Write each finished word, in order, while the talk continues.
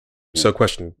So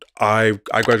question, I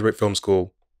graduate film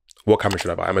school. What camera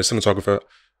should I buy? I'm a cinematographer.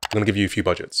 I'm going to give you a few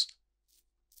budgets.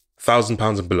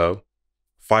 £1,000 and below,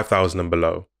 5,000 and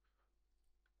below,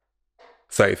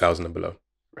 30,000 and below.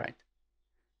 Right.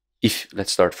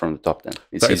 Let's start from the top then.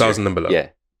 30,000 and below. Yeah.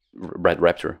 Red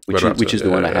Raptor, which is the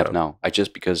one I have now. I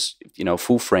just, because,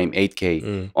 full frame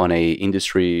 8K on a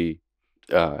industry,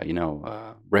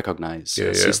 recognized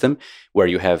system where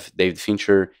you have David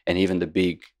Fincher and even the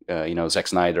big, Zack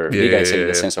Snyder, big guys in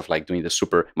the sense of like doing the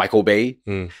super Michael Bay.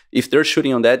 If they're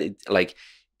shooting on that,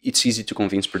 it's easy to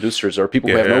convince producers or people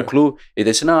who have no clue.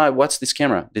 They say, no, what's this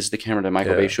camera? This is the camera that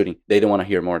Michael Bay is shooting. They don't want to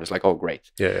hear more. It's like, oh,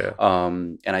 great.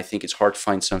 And I think it's hard to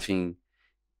find something.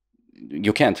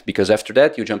 You can't, because after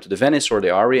that you jump to the Venice or the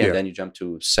Ariel, and then you jump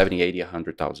to 70, 80,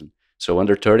 100,000. So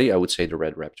under 30, I would say the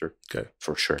Red Raptor. Okay,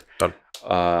 for sure. Done.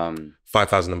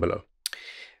 5,000 and below.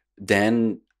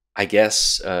 Then I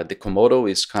guess the Komodo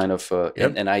is kind of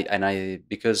and I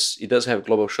because it does have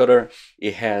global shutter.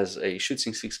 It shoots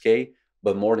in 6K,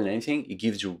 but more than anything, it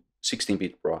gives you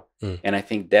 16-bit RAW. And I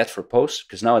think that for post,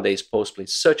 because nowadays post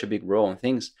plays such a big role on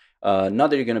things. Not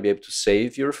that you're going to be able to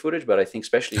save your footage, but I think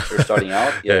especially if you're starting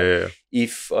out,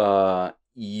 if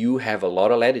you have a lot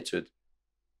of latitude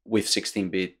with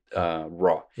 16-bit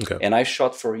RAW. And I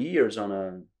shot for years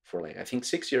I think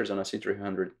 6 years on a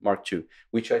C300 Mark II,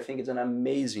 which I think is an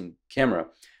amazing camera,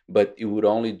 but it would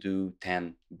only do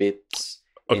 10 bits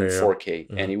in 4K,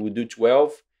 and it would do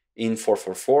 12 in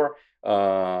 444,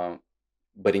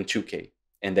 but in 2K.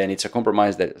 And then it's a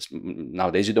compromise that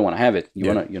nowadays you don't want to have it. You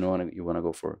want to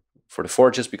go for the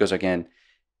 4, just because, again,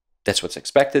 that's what's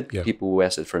expected. People who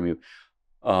ask it from you.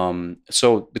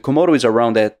 So the Komodo is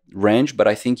around that range, but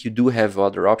I think you do have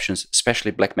other options,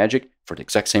 especially Blackmagic, for the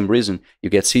exact same reason. You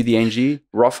get CDNG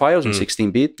raw files in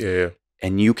 16-bit,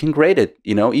 and you can grade it.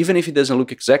 Even if it doesn't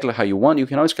look exactly how you want, you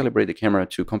can always calibrate the camera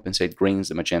to compensate greens,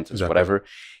 the magentas, whatever.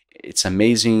 It's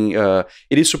amazing.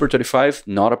 It is Super 35,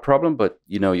 not a problem, but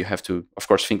you have to, of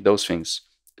course, think those things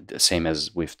the same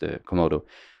as with the Komodo.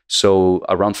 So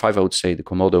around 5, I would say the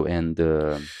Komodo and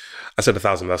I said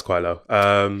 1,000. That's quite low.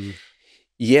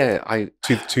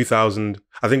 2,000.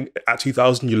 I think at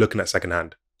 2,000 you're looking at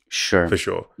secondhand. Sure, for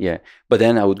sure. Yeah, but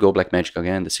then I would go Blackmagic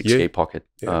again, the 6K Pocket,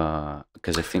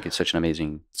 because I think it's such an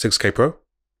amazing 6K Pro.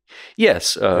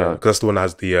 Yes, because that's the one that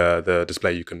has the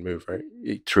display you can move, right?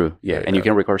 True, and you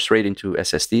can record straight into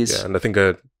SSDs. Yeah, and I think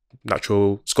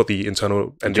it's got the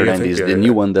internal NDs. The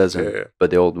new one doesn't, but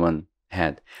the old one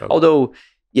had. Although,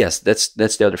 yes, that's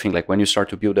the other thing. Like when you start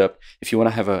to build up, if you want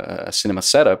to have a cinema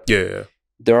setup,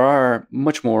 there are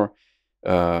much more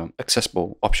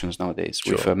accessible options nowadays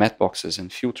with matte boxes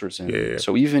and filters. And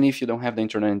so even if you don't have the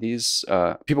internal NDs,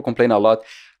 people complain a lot.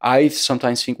 I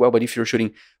sometimes think, well, but if you're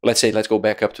shooting, let's go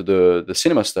back up to the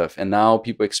cinema stuff, and now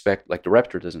people expect, like the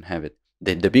Raptor doesn't have it.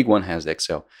 The big one has the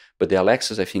XL, but the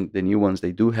Alexas, I think the new ones,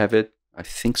 they do have it. I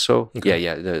think so.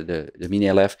 The Mini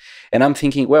LF. And I'm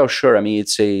thinking, well, sure. I mean,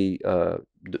 it's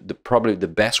probably the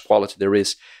best quality there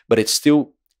is, but it's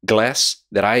still glass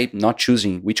that I'm not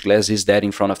choosing which glass is that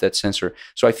in front of that sensor.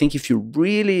 So I think if you're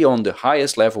really on the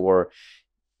highest level,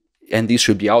 and this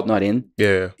should be out, not in.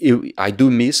 I do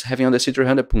miss having on the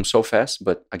C300 boom so fast,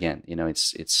 but again, it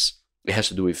has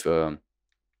to do with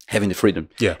having the freedom.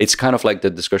 It's kind of like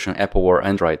the discussion Apple or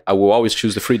Android. I will always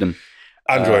choose the freedom.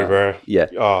 Android, bro. Yeah.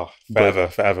 Oh,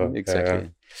 forever.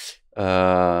 Exactly.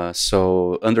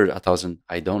 So under 1,000,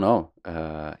 I don't know.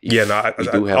 After I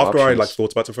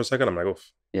thought about it for a second, I'm like, oh,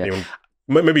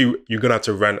 maybe you're gonna have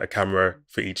to rent a camera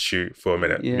for each shoot for a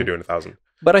minute. You're doing 1,000.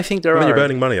 But I think then you're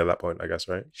burning money at that point, I guess,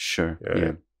 right? Sure.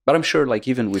 Yeah. But I'm sure, like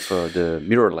even with the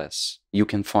mirrorless, you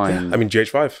can find. Yeah. I mean,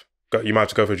 GH5. You might have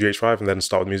to go for GH5 and then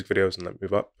start with music videos and then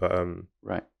move up. But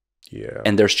right. Yeah.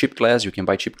 And there's cheap glass. You can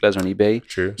buy cheap glass on eBay.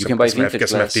 True. You can buy vintage get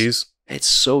some glass. FDs. It's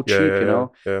so cheap,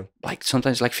 Yeah. Like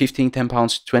sometimes like 15, 10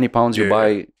 pounds, 20 pounds, you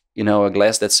buy, a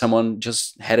glass that someone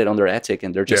just had it on their attic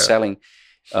and they're just selling.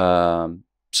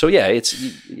 So yeah, it's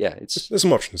there's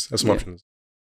some options. There's some options.